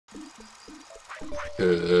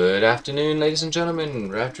Good afternoon, ladies and gentlemen.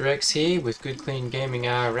 Raptor X here with Good Clean Gaming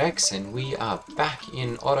RX, and we are back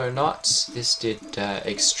in Autonauts. This did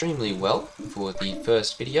extremely well for the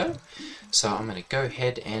first video, so I'm going to go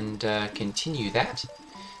ahead and continue that.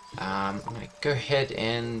 I'm going to go ahead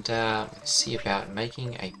and see about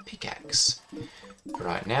making a pickaxe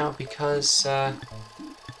right now, because I'm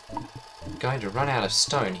going to run out of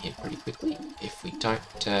stone here pretty quickly if we don't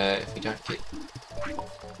get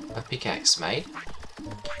a pickaxe made.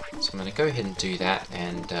 So I'm going to go ahead and do that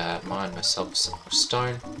and mine myself some more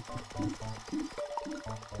stone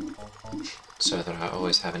so that I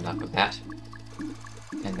always have enough of that.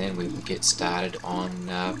 And then we will get started on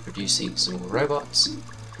producing some more robots,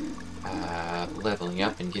 leveling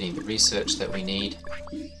up and getting the research that we need.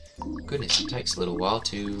 Goodness, it takes a little while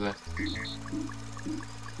to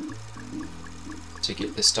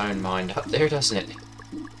get the stone mined up there, doesn't it?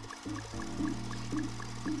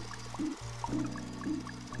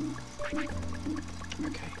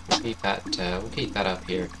 We'll keep that up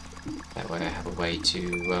here. That way I have a way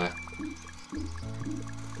to...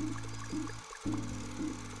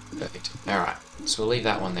 Perfect. Alright, so we'll leave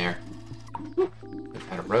that one there. We've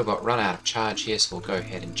had a robot run out of charge here, so we'll go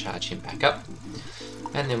ahead and charge him back up.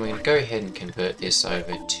 And then we're going to go ahead and convert this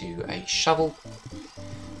over to a shovel.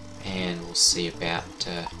 And we'll see about...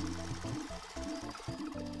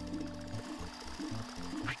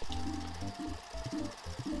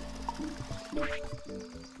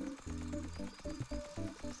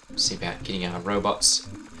 getting our robots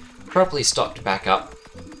properly stocked back up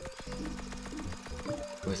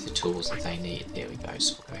with the tools that they need. There we go.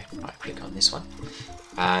 So we'll go ahead and right click on this one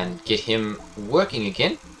and get him working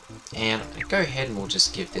again. And I'm going to go ahead and we'll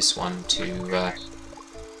just give this one to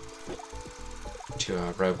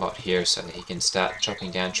our robot here so that he can start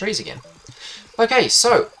chopping down trees again. Okay,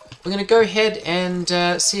 so we're going to go ahead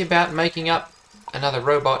and see about making up another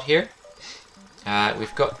robot here.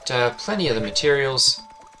 We've got plenty of the materials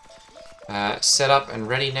set up and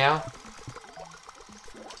ready now.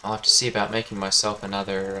 I'll have to see about making myself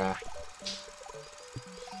another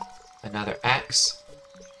axe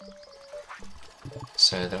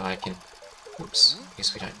so that I can... Oops, I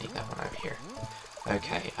guess we don't need that one over here.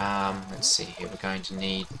 Okay, let's see here. We're going to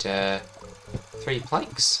need 3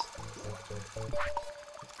 planks.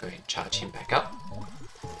 Go ahead and charge him back up.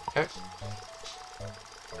 Go.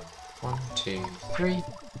 1, 2, 3.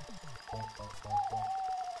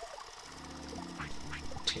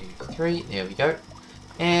 2, 3, there we go.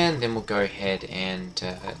 And then we'll go ahead and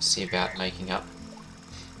see about making up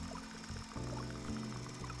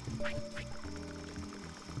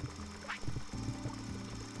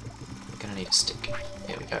we're gonna need a stick.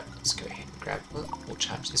 There we go. Let's go ahead and grab, we'll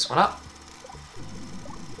charge this one up.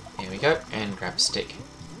 There we go, and grab a stick.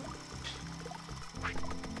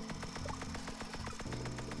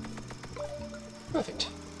 Perfect.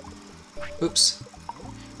 Oops.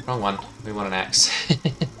 Wrong one. We want an axe.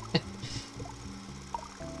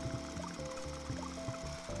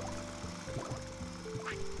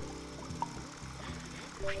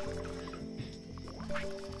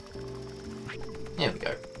 There we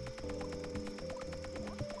go.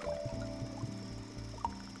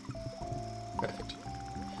 Perfect.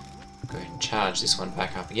 Go ahead and charge this one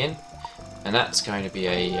back up again. And that's going to be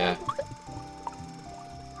a...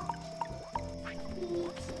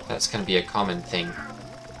 that's going to be a common thing,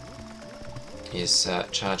 is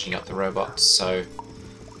charging up the robots. So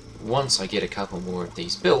once I get a couple more of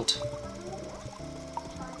these built,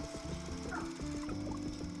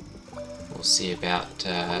 we'll see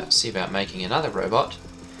about making another robot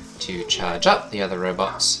to charge up the other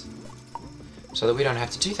robots, so that we don't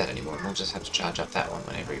have to do that anymore. We'll just have to charge up that one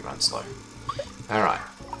whenever he runs low. Alright,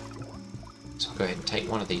 so we'll go ahead and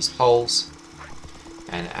take one of these poles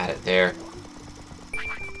and add it there.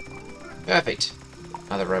 Perfect.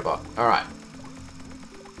 Another robot. Alright.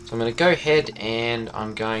 So I'm going to go ahead and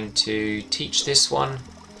I'm going to teach this one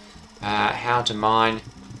how to mine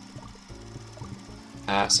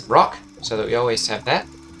some rock, so that we always have that.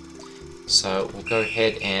 So we'll go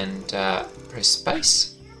ahead and press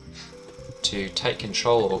space to take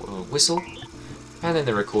control, or whistle, and then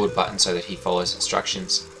the record button so that he follows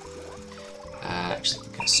instructions. Actually,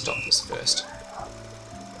 I'm going to stop this first.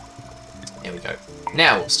 There we go.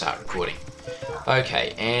 Now we'll start recording.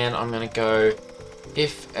 Okay, and I'm going to go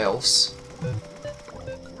if else,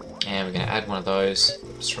 and we're going to add one of those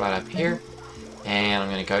just right up here, and I'm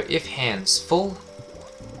going to go if hands full,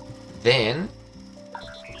 then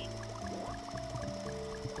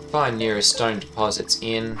find nearest stone deposits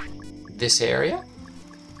in this area,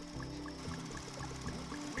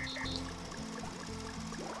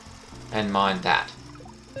 and mine that.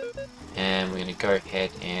 And we're going to go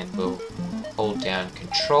ahead and we'll hold down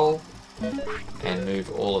Control and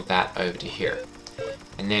move all of that over to here.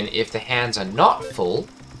 And then if the hands are not full,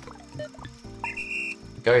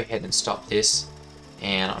 go ahead and stop this.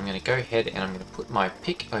 And I'm going to go ahead and I'm going to put my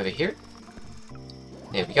pick over here.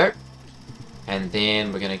 There we go. And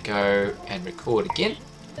then we're going to go and record again.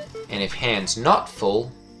 And if hands not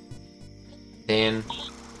full, then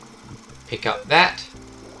pick up that.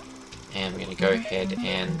 And we're going to go ahead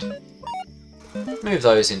and move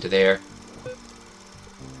those into there.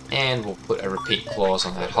 And we'll put a repeat clause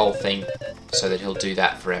on that whole thing so that he'll do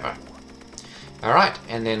that forever. Alright,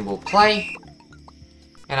 and then we'll play.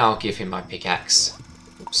 And I'll give him my pickaxe.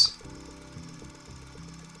 Oops.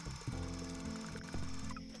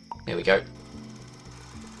 There we go.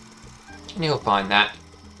 And he'll find that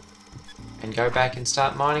and go back and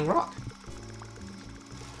start mining rock.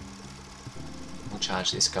 We'll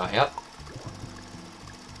charge this guy up.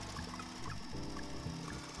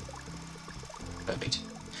 Perfect.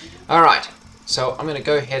 Alright, so I'm going to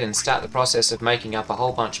go ahead and start the process of making up a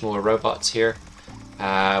whole bunch more robots here.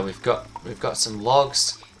 We've got some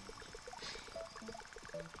logs.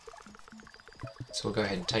 So we'll go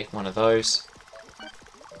ahead and take one of those.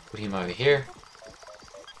 Put him over here.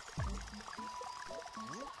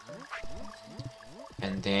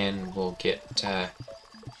 And then we'll get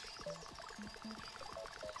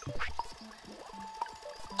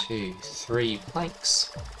 2, 3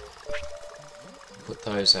 planks. Put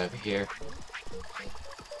those over here.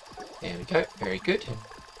 There we go, very good.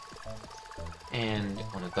 And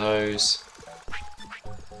one of those.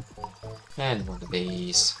 And one of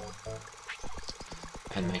these.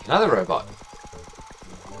 And make another robot.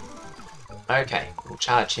 Okay, we'll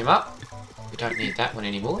charge him up. We don't need that one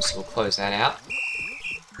anymore, so we'll close that out.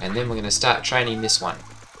 And then we're going to start training this one.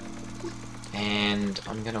 And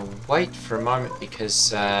I'm going to wait for a moment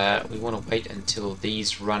because we want to wait until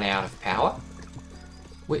these run out of power.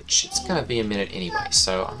 Which it's going to be a minute anyway.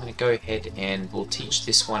 So I'm going to go ahead and we'll teach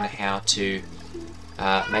this one how to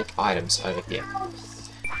make items over here.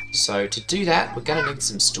 So to do that, we're going to need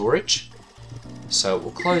some storage. So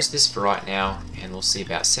we'll close this for right now and we'll see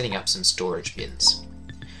about setting up some storage bins.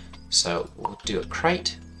 So we'll do a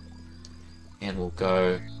crate and we'll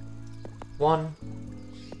go 1,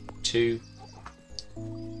 2,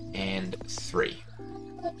 and 3.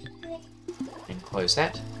 And close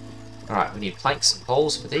that. Alright, we need planks and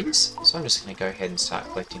poles for these. So I'm just going to go ahead and start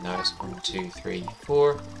collecting those. 1, 2, 3,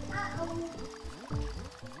 4.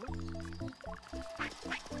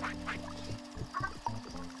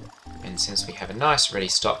 And since we have a nice ready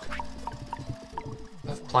stock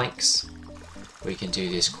of planks, we can do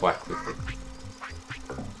this quite quickly.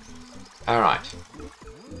 Alright,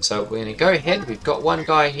 so we're going to go ahead. We've got one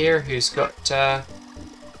guy here who's got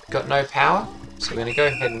no power. So we're going to go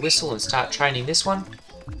ahead and whistle and start training this one.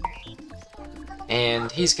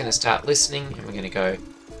 And he's going to start listening and we're going to go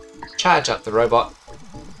charge up the robot.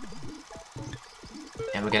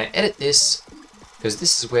 And we're going to edit this because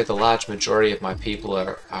this is where the large majority of my people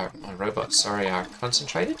are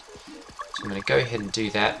concentrated. So I'm going to go ahead and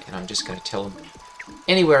do that, and I'm just going to tell them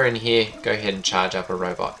anywhere in here, go ahead and charge up a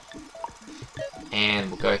robot.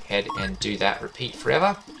 And we'll go ahead and do that, repeat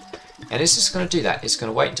forever. And it's just going to do that. It's going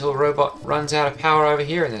to wait until a robot runs out of power over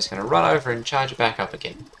here, and then it's going to run over and charge it back up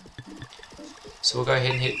again. So we'll go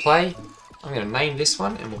ahead and hit play. I'm going to name this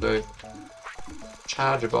one, and we'll go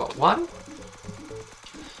ChargeBot 1.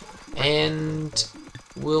 And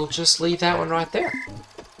we'll just leave that one right there.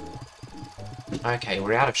 Okay,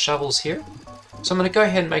 we're out of shovels here. So I'm going to go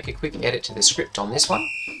ahead and make a quick edit to the script on this one.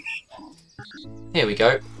 There we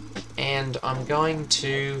go. And I'm going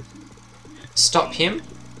to stop him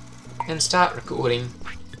and start recording.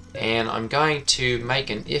 And I'm going to make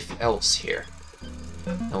an if-else here.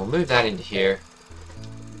 And we'll move that into here.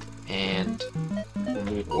 And we'll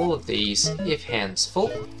move all of these if hands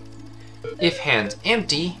full. If hands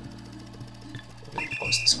empty. Let me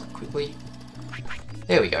pause this one quickly.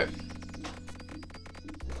 There we go.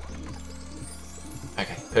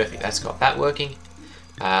 Okay, perfect. That's got that working.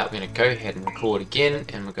 We're going to go ahead and record again,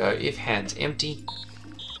 and we'll go if hands empty.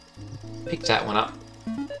 Pick that one up.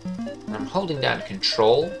 And I'm holding down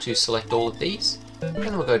Control to select all of these, and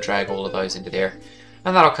then we'll go drag all of those into there,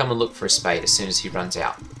 and that'll come and look for a spade as soon as he runs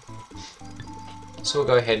out. So we'll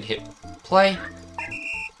go ahead and hit play,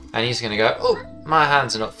 and he's going to go, oh, my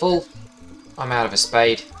hands are not full. I'm out of a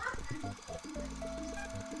spade.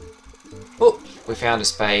 Oh, we found a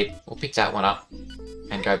spade. We'll pick that one up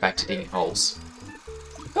and go back to digging holes.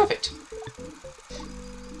 Perfect.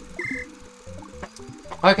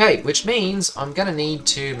 Okay, which means I'm going to need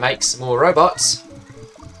to make some more robots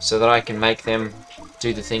so that I can make them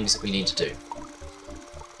do the things that we need to do.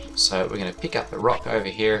 So we're going to pick up the rock over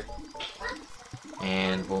here,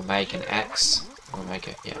 and we'll make an axe. We'll make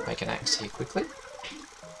an axe here quickly,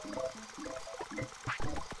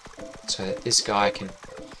 so that this guy can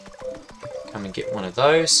come and get one of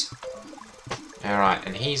those. All right,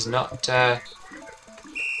 and he's not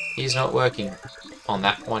working on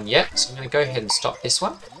that one yet, so I'm going to go ahead and stop this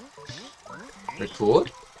one.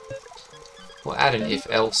 Record. We'll add an if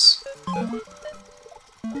else.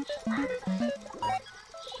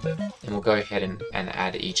 And we'll go ahead and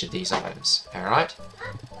add each of these items. Alright?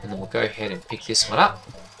 And then we'll go ahead and pick this one up.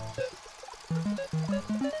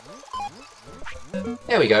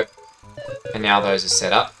 There we go. And now those are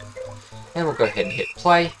set up. And we'll go ahead and hit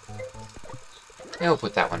play. And we'll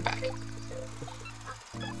put that one back.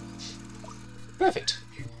 Perfect.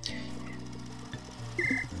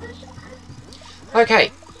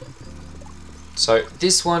 Okay. So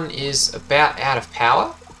this one is about out of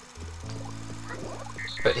power,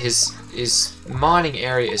 but his mining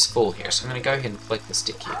area is full here. So I'm going to go ahead and flick the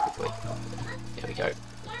stick here quickly. There we go.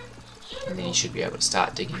 And then he should be able to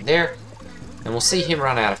start digging there. And we'll see him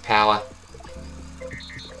run out of power.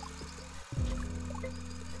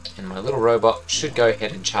 And my little robot should go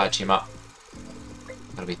ahead and charge him up.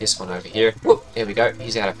 That'll be this one over here. Whoop, there we go.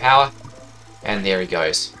 He's out of power. And there he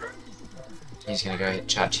goes. He's going to go ahead and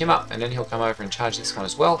charge him up, and then he'll come over and charge this one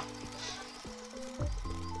as well.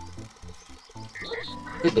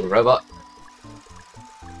 Good little robot.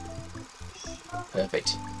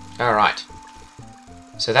 Perfect. Alright.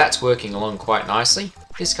 So that's working along quite nicely.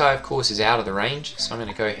 This guy, of course, is out of the range, so I'm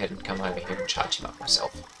going to go ahead and come over here and charge him up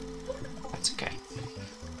myself. That's okay.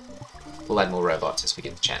 We'll add more robots as we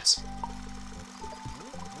get the chance.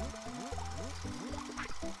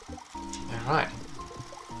 Alright.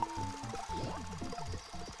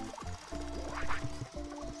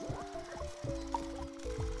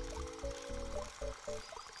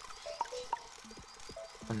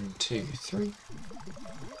 One, two, three.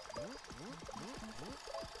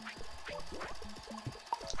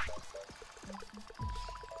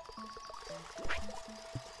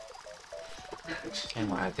 And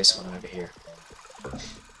we'll add this one over here.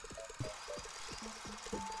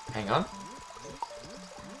 Hang on.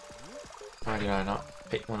 Why did I not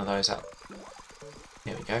pick one of those up?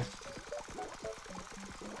 There we go.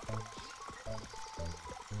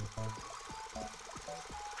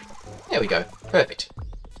 There we go. Perfect.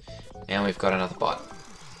 Now we've got another bot.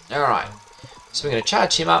 Alright. So we're going to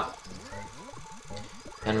charge him up.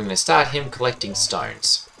 And we're going to start him collecting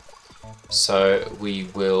stones. So we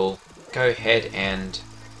will go ahead and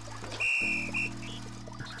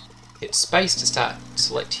hit space to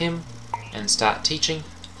select him and start teaching.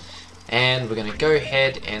 And we're going to go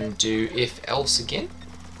ahead and do if else again.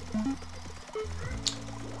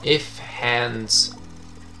 If hands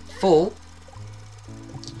full.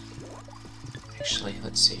 Actually,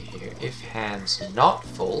 let's see here. If hands not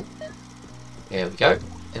full. There we go.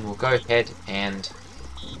 And we'll go ahead and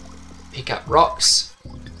pick up rocks.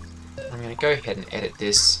 I'm going to go ahead and edit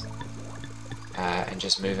this and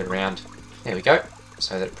just move it around. There we go.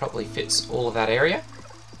 So that it properly fits all of that area.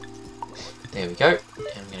 There we go.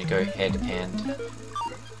 And I'm going to go ahead and...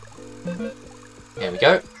 There we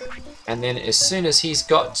go. And then as soon as he's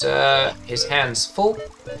got his hands full,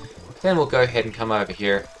 then we'll go ahead and come over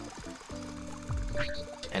here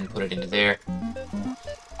and put it into there.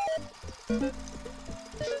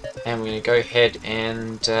 And we're going to go ahead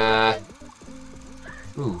and...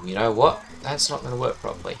 ooh, you know what? That's not going to work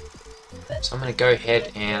properly. So I'm going to go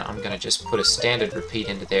ahead and I'm going to just put a standard repeat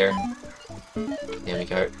into there. There we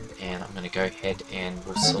go. And I'm going to go ahead and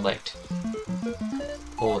we'll select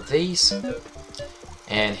all of these.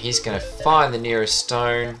 And he's going to find the nearest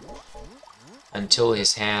stone until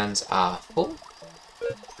his hands are full.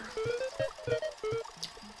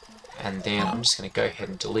 And then I'm just going to go ahead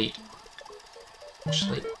and delete.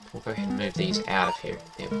 Actually, we'll go ahead and move these out of here.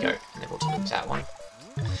 There we go. And then we'll delete that one.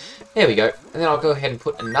 There we go. And then I'll go ahead and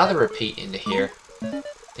put another repeat into here.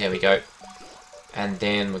 There we go. And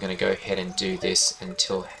then we're going to go ahead and do this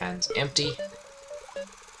until hands empty.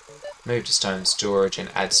 Move to stone storage and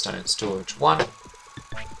add stone storage 1.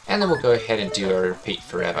 And then we'll go ahead and do a repeat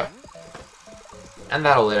forever. And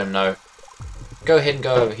that'll let him know. Go ahead and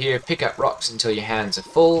go over here, pick up rocks until your hands are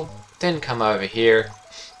full. Then come over here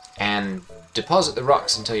and deposit the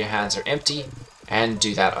rocks until your hands are empty. And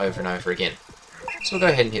do that over and over again. So we'll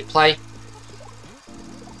go ahead and hit play.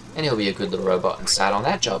 And he'll be a good little robot and start on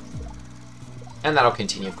that job. And that'll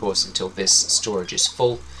continue, of course, until this storage is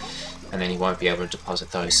full. And then he won't be able to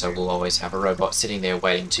deposit those, so we'll always have a robot sitting there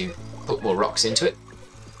waiting to put more rocks into it.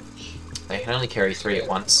 They can only carry 3 at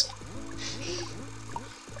once.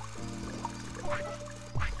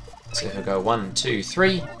 So he'll go 1, 2,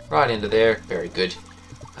 3, right into there. Very good.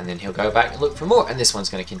 And then he'll go back and look for more. And this one's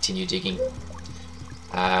going to continue digging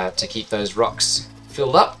to keep those rocks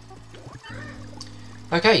filled up.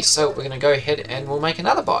 Okay, so we're going to go ahead and we'll make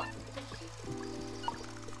another bot.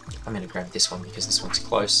 I'm going to grab this one because this one's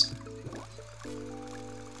close.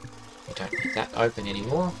 We don't need that open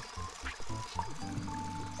anymore.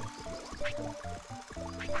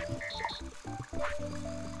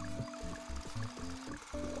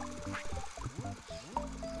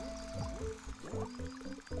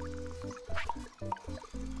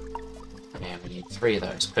 And we need 3 of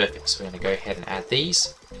those. Perfect. So we're going to go ahead and add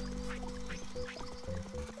these.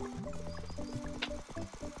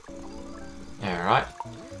 Alright.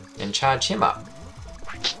 And charge him up.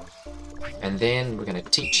 And then we're going to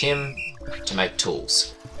teach him to make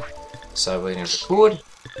tools. So we're going to record.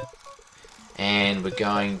 And we're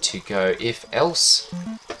going to go if else.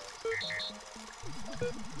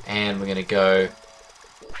 And we're going to go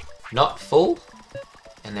not full.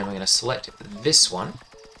 And then we're going to select this one.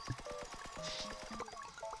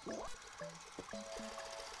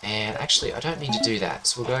 And actually, I don't need to do that.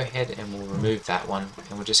 So we'll go ahead and we'll remove that one.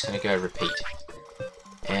 And we're just going to go repeat.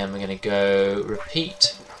 And we're going to go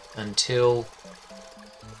repeat until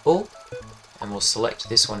full. And we'll select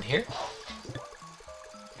this one here.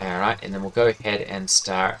 Alright, and then we'll go ahead and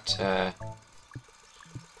start. We'll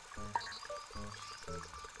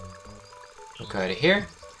go to here.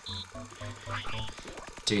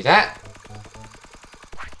 Do that.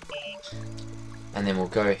 And then we'll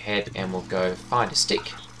go ahead and we'll go find a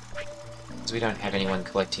stick. Because we don't have anyone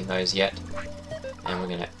collecting those yet. And we're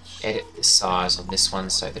going to edit the size on this one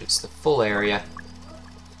so that it's the full area.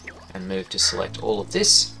 And move to select all of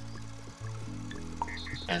this.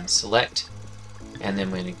 And select. And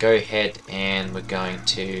then we're going to go ahead and we're going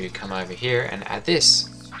to come over here and add this.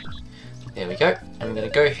 There we go. And we're going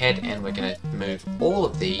to go ahead and we're going to move all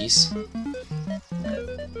of these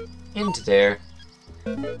into there.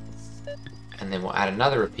 And then we'll add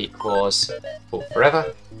another repeat clause for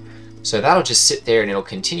forever. So that'll just sit there and it'll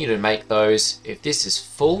continue to make those. If this is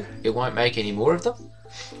full, it won't make any more of them.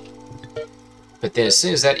 But then as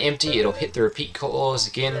soon as that's empty, it'll hit the repeat clause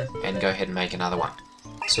again and go ahead and make another one.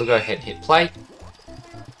 So we'll go ahead and hit play.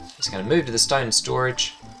 It's going to move to the stone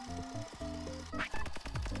storage.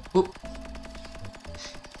 Whoop.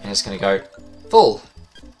 And it's going to go full.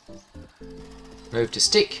 Move to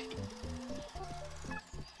stick.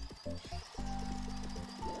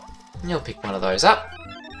 And you'll pick one of those up.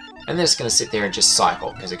 And then it's going to sit there and just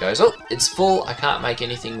cycle because it goes, oh, it's full, I can't make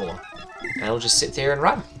anything more. And it'll just sit there and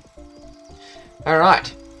run.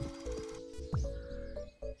 Alright.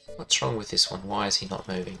 What's wrong with this one? Why is he not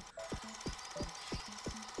moving?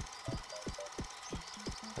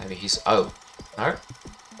 Maybe he's... oh. No?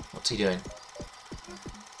 What's he doing?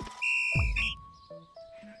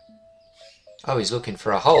 Oh, he's looking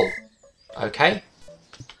for a hole. Okay.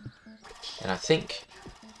 And I think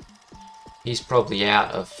he's probably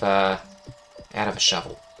out of a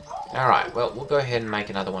shovel. Alright, well, we'll go ahead and make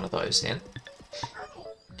another one of those then.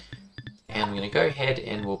 And we're going to go ahead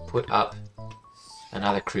and we'll put up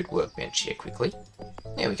another crude workbench here quickly.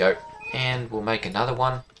 There we go. And we'll make another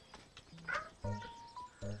one.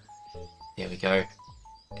 There we go.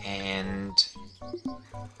 And I'm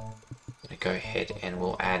going to go ahead and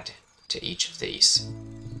we'll add to each of these.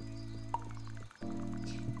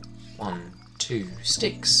 1, 2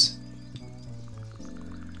 sticks.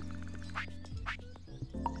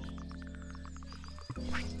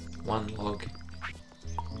 One log.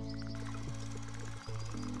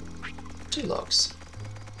 2 logs.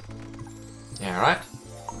 Alright.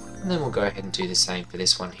 And then we'll go ahead and do the same for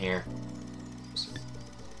this one here.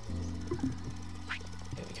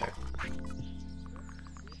 There we go.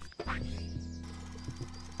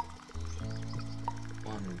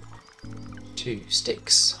 1, 2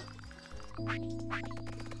 sticks.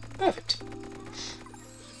 Perfect.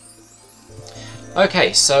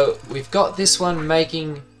 Okay, so we've got this one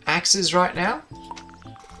making axes right now.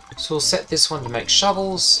 So we'll set this one to make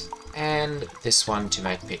shovels and this one to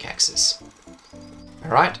make pickaxes.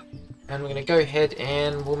 Alright, and we're going to go ahead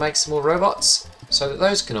and we'll make some more robots so that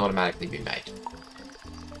those can automatically be made.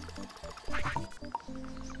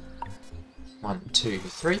 1, 2,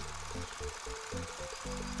 3.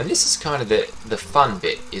 And this is kind of the fun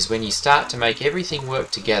bit, is when you start to make everything work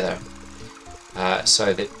together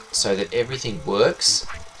so that everything works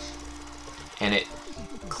and it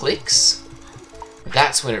clicks.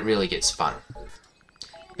 That's when it really gets fun,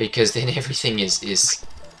 because then everything is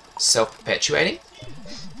self-perpetuating.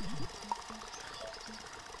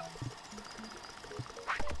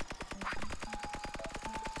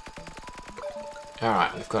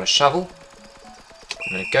 Alright, we've got a shovel.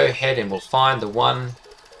 I'm going to go ahead and we'll find the one.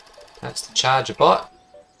 That's the charger bot.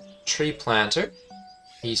 Tree planter.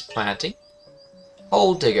 He's planting.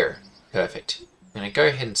 Hole digger. Perfect. I'm going to go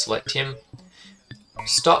ahead and select him.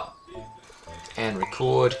 Stop. And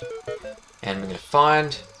record. And we're going to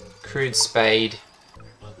find crude spade.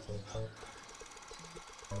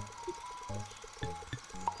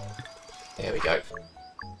 There we go.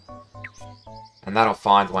 And that'll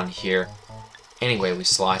find one here. Anywhere we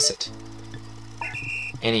slice it.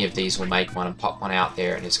 Any of these will make one and pop one out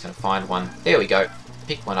there, and it's going to find one. There we go.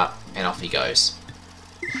 Pick one up and off he goes.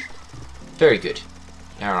 Very good.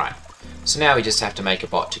 Alright. So now we just have to make a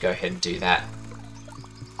bot to go ahead and do that.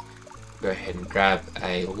 Go ahead and grab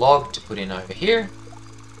a log to put in over here.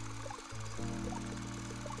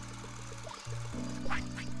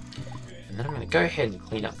 And then I'm going to go ahead and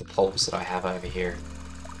clean up the poles that I have over here.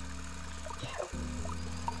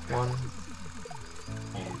 1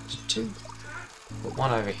 and 2. Put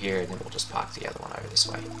one over here, and then we'll just park the other one over this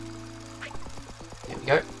way. There we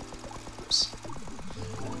go. Oops.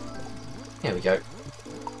 There we go.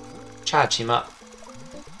 Charge him up.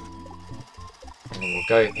 And then we'll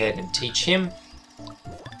go ahead and teach him.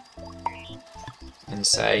 And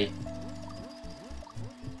say,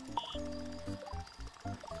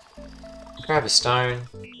 grab a stone,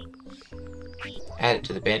 add it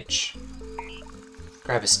to the bench,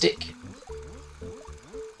 grab a stick,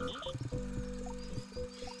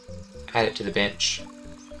 add it to the bench,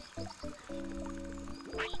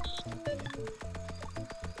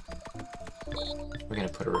 we're going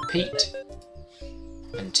to put a repeat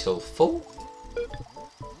until full.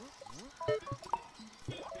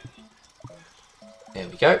 There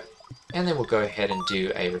we go. And then we'll go ahead and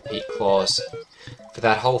do a repeat clause for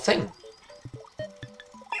that whole thing.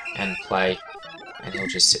 And play, and he'll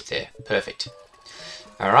just sit there. Perfect.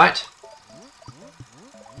 Alright.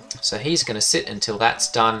 So he's going to sit until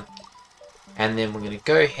that's done. And then we're going to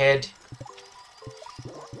go ahead.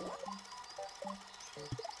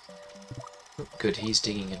 Good, he's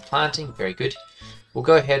digging and planting. Very good. We'll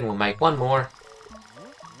go ahead and we'll make one more.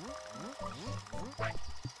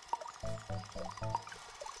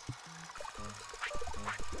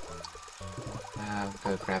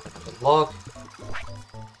 We'll go grab another log.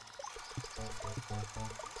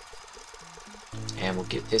 And we'll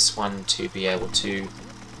get this one to be able to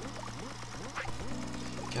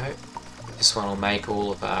go. This one will make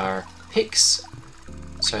all of our picks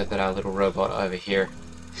so that our little robot over here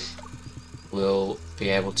will be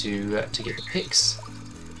able to get the picks.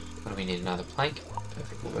 What do we need? Another plank?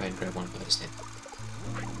 Perfect. We'll go ahead and grab one of those then.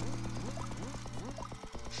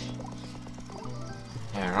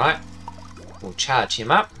 Alright. We'll charge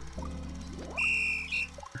him up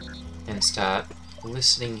and start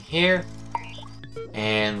listening here.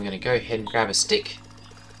 And we're going to go ahead and grab a stick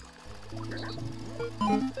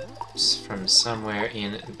from somewhere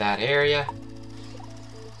in that area.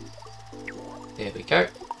 There we go.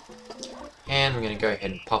 And we're going to go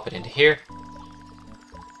ahead and pop it into here.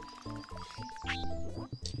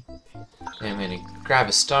 And we're going to grab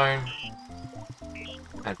a stone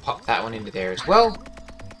and pop that one into there as well.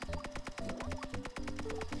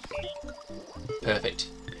 Perfect.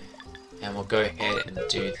 And we'll go ahead and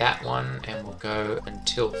do that one, and we'll go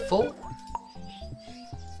until full.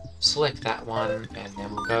 Select that one, and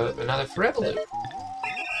then we'll go another forever loop.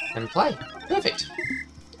 And play. Perfect.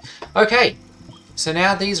 Okay, so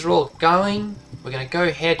now these are all going. We're going to go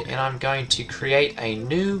ahead and I'm going to create a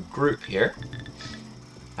new group here.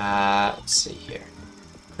 Let's see here.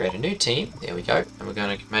 Create a new team. There we go. And we're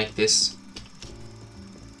going to make this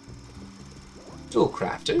dual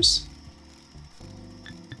crafters.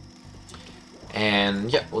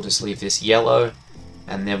 And yep, we'll just leave this yellow.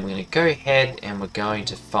 And then we're going to go ahead and we're going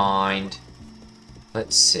to find,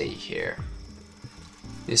 let's see here.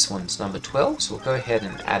 This one's number 12, so we'll go ahead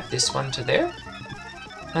and add this one to there.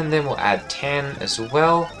 And then we'll add 10 as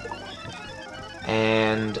well.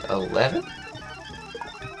 And 11.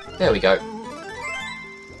 There we go.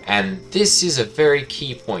 And this is a very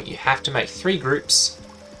key point. You have to make 3 groups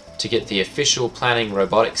to get the official planning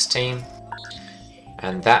robotics team.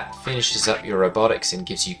 And that finishes up your robotics and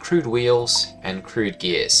gives you crude wheels and crude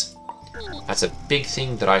gears. That's a big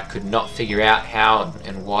thing that I could not figure out how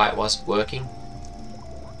and why it wasn't working.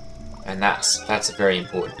 And that's a very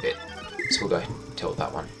important bit. So we'll go ahead and tell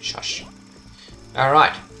that one, shush.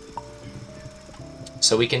 Alright.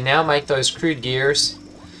 So we can now make those crude gears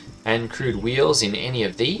and crude wheels in any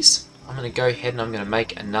of these. I'm going to go ahead and I'm going to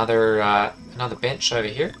make another another bench over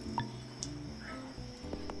here.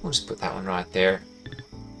 We'll just put that one right there.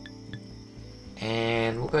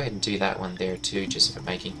 And we'll go ahead and do that one there too, just for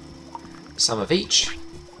making some of each.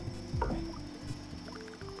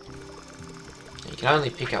 You can only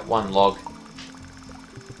pick up one log,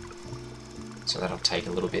 so that'll take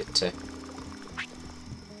a little bit to...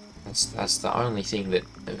 That's the only thing that...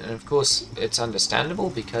 And of course, it's understandable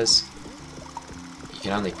because you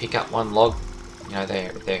can only pick up one log. You know,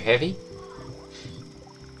 they're heavy.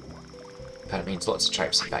 But it means lots of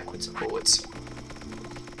traipsing backwards and forwards.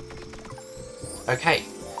 Okay,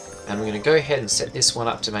 and we're going to go ahead and set this one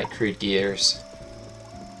up to make crude gears.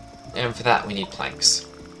 And for that we need planks.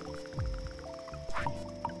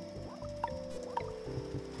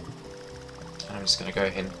 And I'm just going to go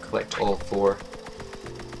ahead and collect all 4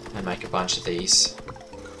 and make a bunch of these.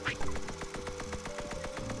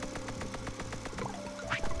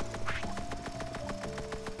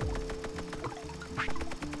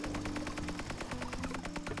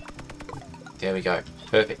 There we go.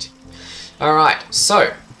 Perfect. Alright,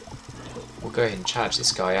 so we'll go ahead and charge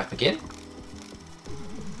this guy up again.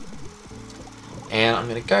 And I'm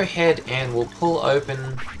going to go ahead and we'll pull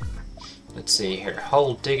open, let's see here,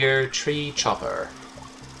 hole digger, tree chopper.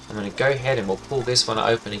 I'm going to go ahead and we'll pull this one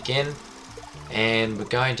open again. And we're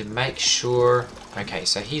going to make sure, okay,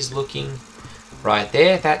 so he's looking right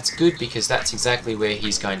there. That's good because that's exactly where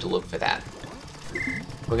he's going to look for that.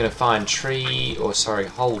 We're going to find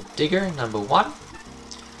hole digger number 1.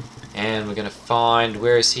 And we're going to find,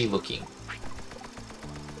 where is he looking?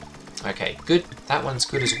 Okay, good. That one's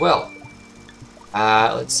good as well.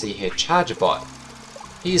 Let's see here, charger bot.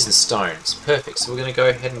 Here's the stones. Perfect. So we're going to go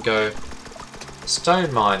ahead and go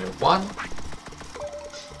stone miner 1.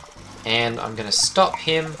 And I'm going to stop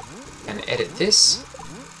him and edit this.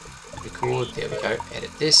 Record. There we go.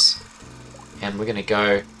 Edit this. And we're going to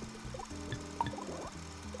go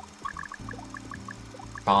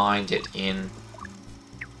find it in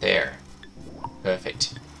there.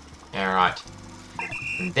 Perfect. Alright.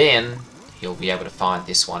 And then he'll be able to find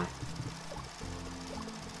this one.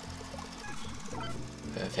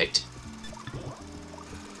 Perfect.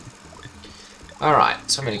 Alright,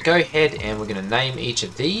 so I'm going to go ahead and we're going to name each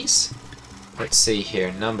of these. Let's see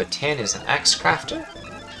here. Number 10 is an axe crafter.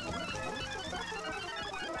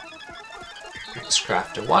 Axe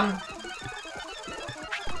crafter 1.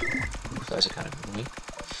 Those are kind of annoying.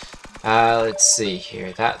 Let's see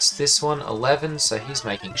here. That's this one, 11, so he's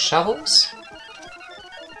making shovels.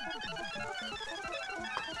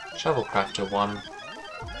 Shovel crafter 1.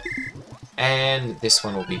 And this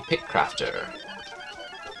one will be pick crafter.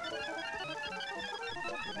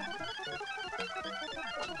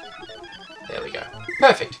 There we go.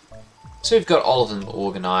 Perfect. So we've got all of them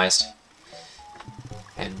organized.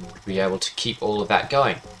 And we'll be able to keep all of that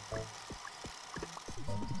going.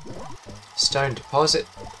 Stone deposit.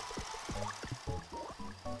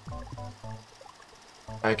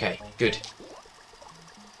 Okay, good.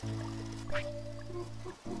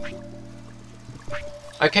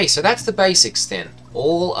 Okay, so that's the basics then.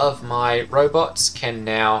 All of my robots can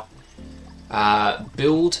now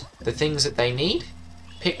build the things that they need.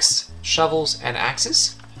 Picks, shovels, and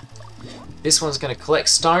axes. This one's going to collect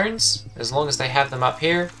stones, as long as they have them up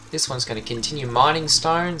here. This one's going to continue mining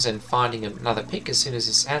stones and finding another pick as soon as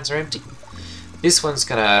his hands are empty. This one's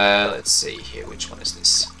going to, let's see here, which one is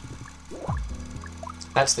this?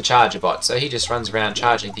 That's the charger bot, so he just runs around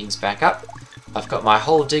charging things back up. I've got my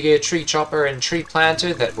hole digger, tree chopper, and tree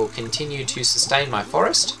planter that will continue to sustain my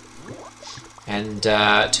forest and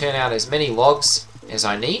turn out as many logs as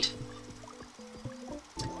I need.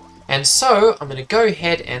 And so I'm going to go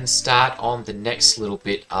ahead and start on the next little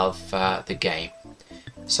bit of the game.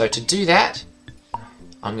 So to do that,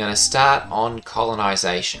 I'm going to start on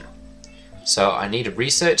colonization. So I need a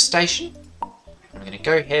research station. I'm going to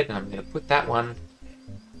go ahead and I'm going to put that one.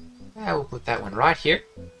 We'll put that one right here.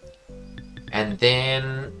 And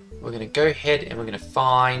then we're going to go ahead and we're going to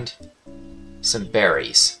find some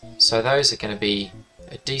berries. So those are going to be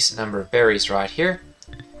a decent number of berries right here.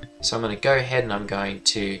 So I'm going to go ahead and I'm going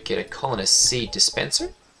to get a colonist seed dispenser.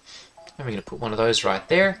 And we're going to put one of those right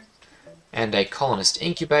there. And a colonist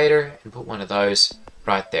incubator and put one of those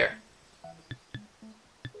right there.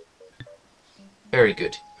 Very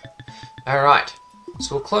good. Alright,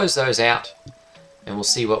 so we'll close those out. And we'll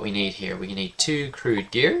see what we need here. We need 2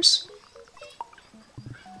 crude gears.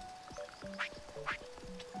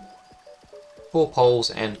 4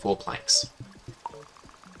 poles and 4 planks.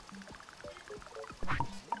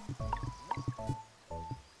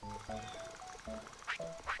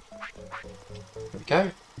 There we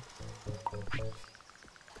go.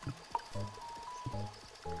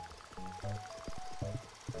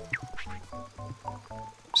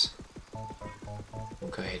 Oops.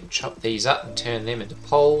 We'll go ahead and chop these up and turn them into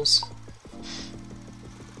poles.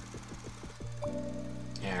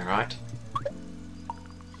 Alright.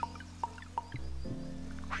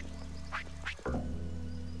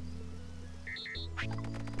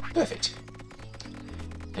 Perfect.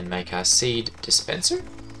 And make our seed dispenser.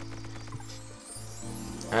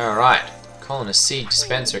 Alright, colonist seed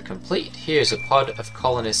dispenser complete. Here's a pod of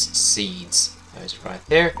colonist seeds. Those right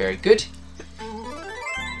there, very good.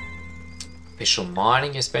 Official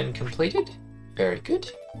mining has been completed. Very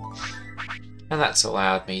good. And that's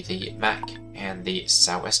allowed me the Mac and the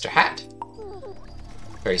sou'wester hat.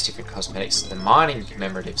 Various different cosmetics. The mining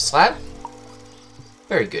commemorative slab.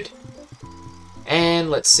 Very good. And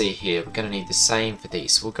let's see here, we're going to need the same for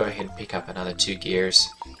these. So we'll go ahead and pick up another 2 gears.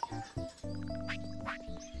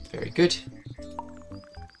 Very good.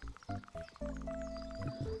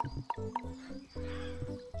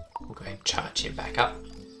 We'll go ahead and charge him back up.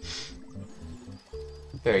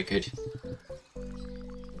 Very good.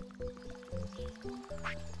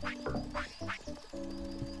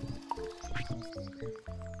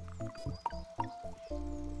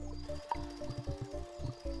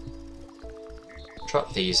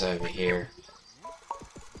 Drop these over here.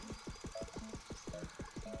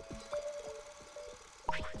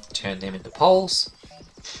 Turn them into poles.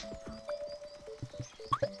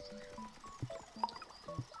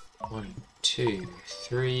 One, two,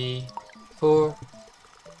 three, four.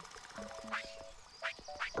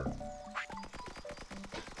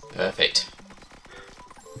 Perfect.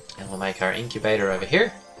 And we'll make our incubator over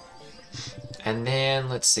here. And then,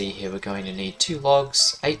 let's see here, we're going to need 2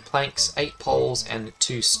 logs, 8 planks, 8 poles, and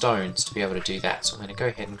 2 stones to be able to do that. So I'm going to go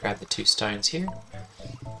ahead and grab the 2 stones here.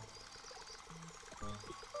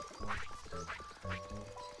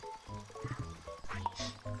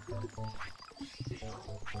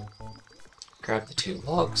 Grab the 2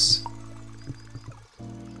 logs.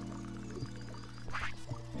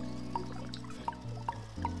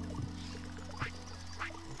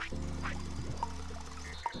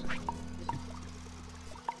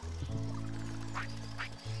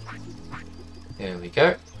 There we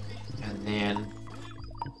go. And then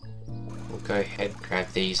we'll go ahead and grab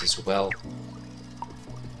these as well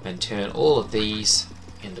and turn all of these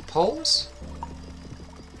into poles.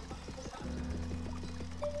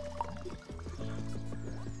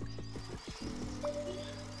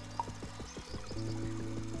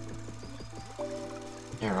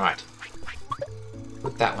 Alright.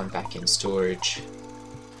 Put that one back in storage.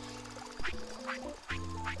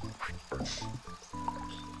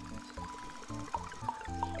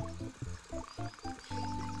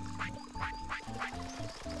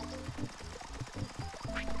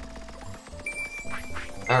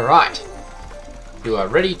 Alright, you are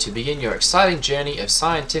ready to begin your exciting journey of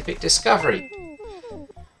scientific discovery.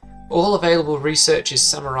 All available research is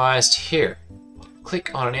summarized here. Click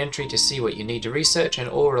on an entry to see what you need to research and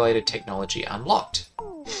all related technology unlocked.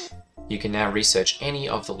 You can now research any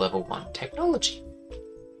of the level 1 technology.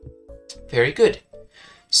 Very good.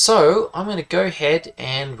 So I'm going to go ahead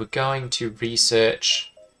and we're going to research.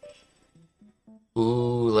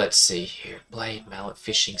 Ooh, let's see here. Blade, mallet,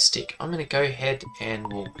 fishing stick. I'm going to go ahead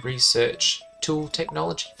and we'll research tool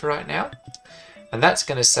technology for right now. And that's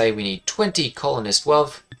going to say we need 20 colonist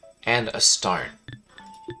wealth and a stone.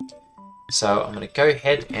 So I'm going to go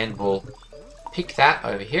ahead and we'll pick that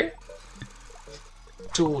over here.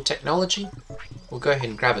 Tool technology. We'll go ahead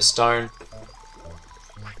and grab a stone.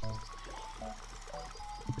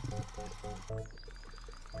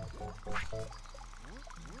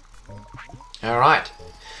 Alright,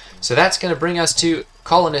 so that's going to bring us to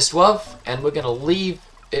colonist wealth, and we're going to leave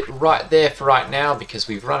it right there for right now because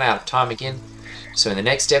we've run out of time again. So in the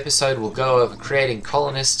next episode we'll go over creating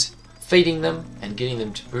colonists, feeding them and getting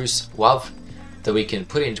them to boost wealth that we can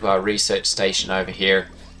put into our research station over here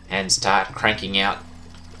and start cranking out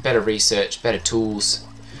better research, better tools,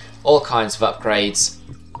 all kinds of upgrades,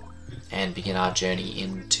 and begin our journey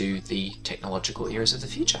into the technological eras of the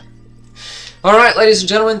future. Alright, ladies and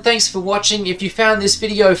gentlemen, thanks for watching. If you found this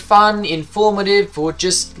video fun, informative, or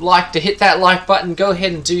just like to hit that like button, go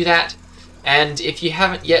ahead and do that. And if you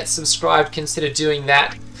haven't yet subscribed, consider doing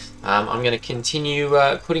that. I'm going to continue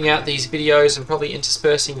putting out these videos and probably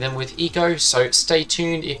interspersing them with eco, so stay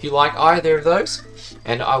tuned if you like either of those.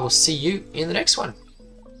 And I will see you in the next one.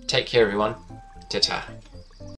 Take care, everyone. Ta-ta.